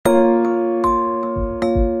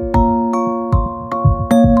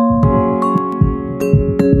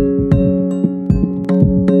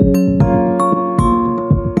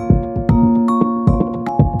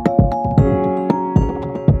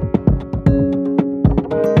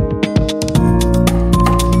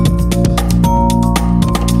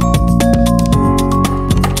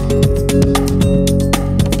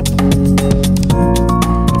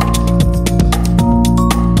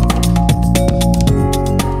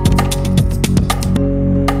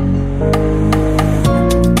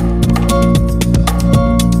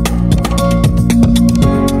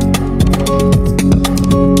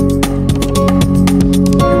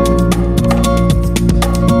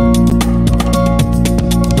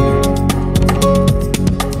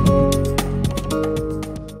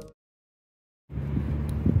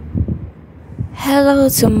Hello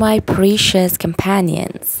to my precious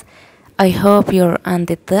companions. I hope you're on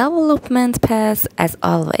the development path as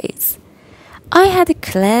always. I had a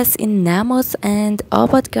class in Namaz and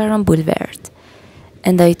Abadgaran Boulevard,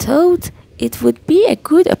 and I thought it would be a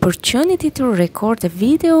good opportunity to record a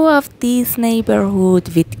video of this neighborhood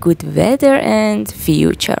with good weather and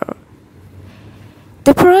future.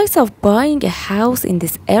 The price of buying a house in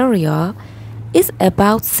this area is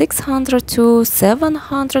about $600 to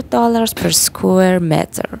 $700 per square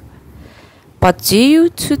meter. But due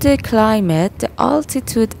to the climate, the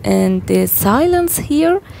altitude, and the silence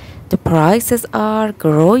here, the prices are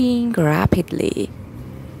growing rapidly.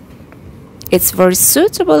 It's very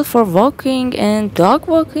suitable for walking and dog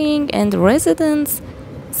walking, and residents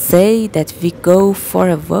say that we go for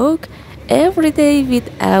a walk every day with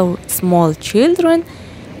our small children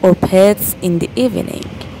or pets in the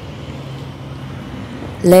evening.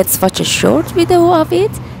 Let's watch a short video of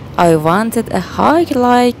it. I wanted a hike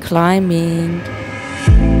like climbing.